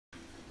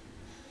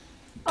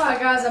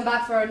Alright guys, I'm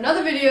back for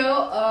another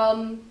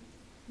video.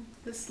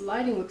 This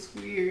lighting looks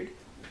weird,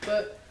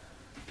 but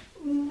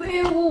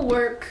it will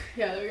work.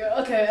 Yeah, there we go.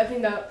 Okay, I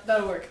think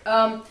that'll work.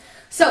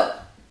 So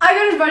I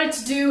got invited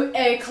to do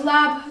a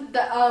collab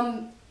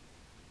that,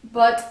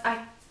 but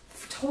I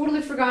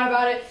totally forgot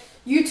about it.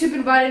 YouTube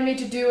invited me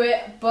to do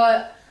it,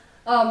 but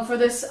for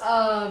this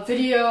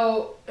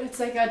video, it's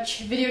like a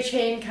video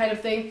chain kind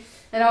of thing,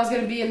 and I was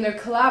gonna be in their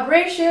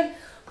collaboration,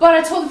 but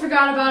I totally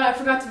forgot about it. I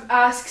forgot to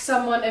ask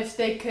someone if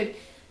they could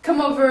come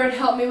over and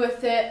help me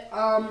with it.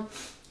 I'm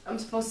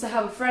supposed to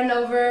have a friend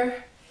over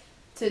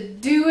to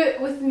do it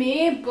with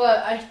me, but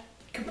I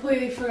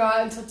completely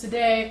forgot until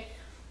today.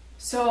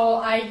 So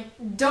I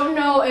don't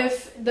know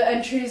if the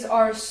entries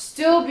are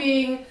still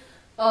being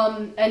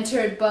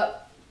entered,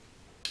 but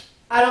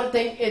I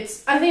think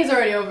it's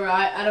already over.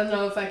 I don't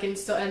know if I can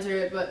still enter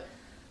it, but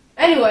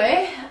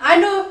anyway, I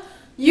know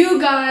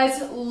you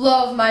guys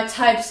love my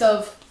types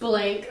of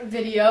blank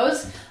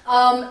videos,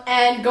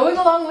 and going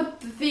along with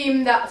the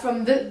theme that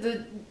from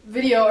the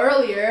video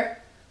earlier,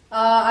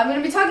 I'm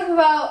going to be talking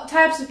about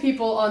types of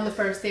people on the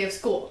first day of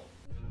school.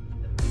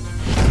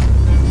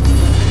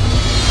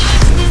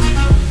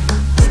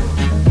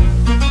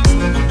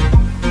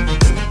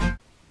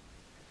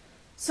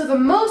 So the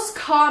most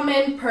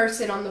common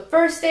person on the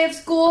first day of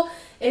school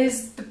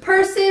is the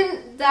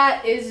person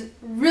that is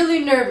really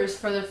nervous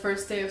for their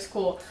first day of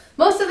school.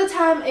 Most of the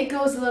time it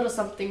goes a little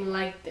something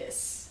like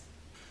this.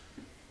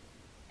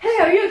 Hey,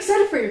 are you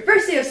excited for your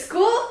first day of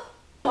school?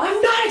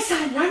 I'm not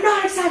excited,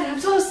 I'm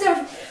so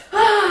nervous.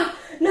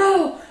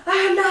 No, I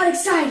am not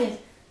excited.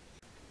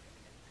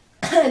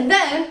 And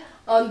then,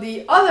 on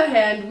the other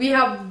hand, we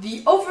have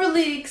the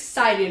overly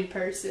excited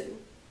person.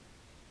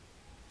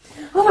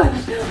 Oh my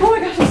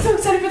gosh, I'm so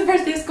excited for the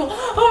first day of school.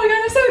 Oh my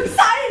god, I'm so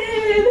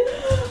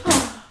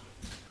excited.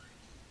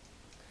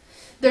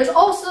 There's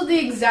also the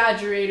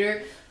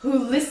exaggerator who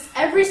lists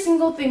every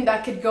single thing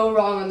that could go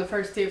wrong on the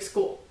first day of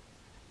school.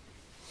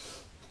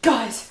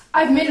 Guys,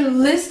 I've made a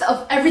list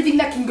of everything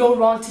that can go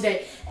wrong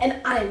today, and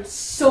I'm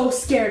so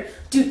scared.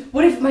 Dude,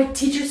 what if my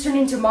teachers turn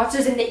into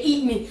monsters and they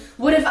eat me?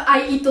 What if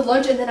I eat the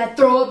lunch and then I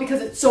throw up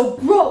because it's so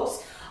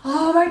gross?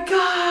 Oh my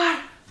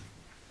god!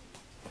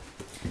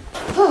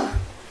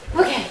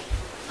 Okay,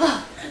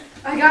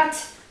 I got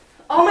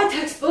all my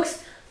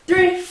textbooks,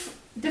 3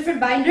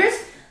 different binders,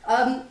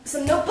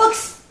 some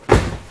notebooks,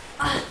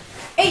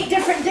 8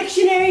 different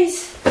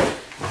dictionaries,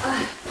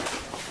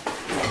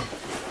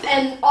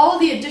 and all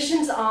the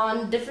editions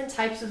on different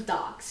types of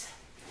dogs.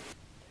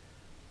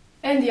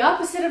 And the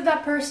opposite of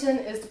that person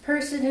is the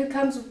person who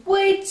comes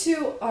way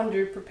too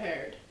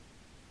underprepared.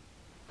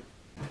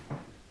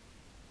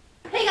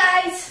 Hey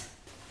guys!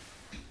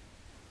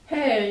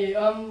 Hey,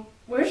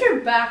 where's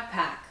your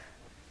backpack?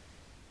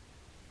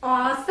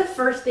 Aw, it's the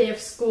first day of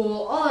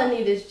school. All I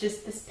need is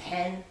just this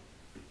pen.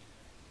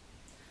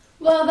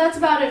 Well, that's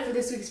about it for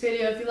this week's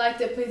video. If you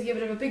liked it, please give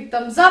it a big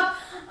thumbs up.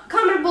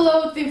 Comment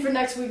below the theme for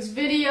next week's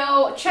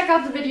video. Check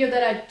out the video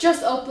that I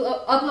just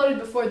uploaded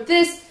before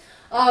this.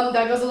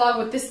 That goes along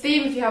with this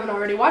theme if you haven't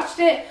already watched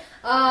it.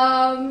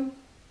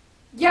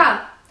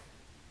 Yeah.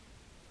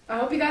 I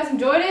hope you guys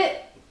enjoyed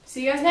it.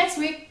 See you guys next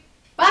week.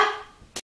 Bye!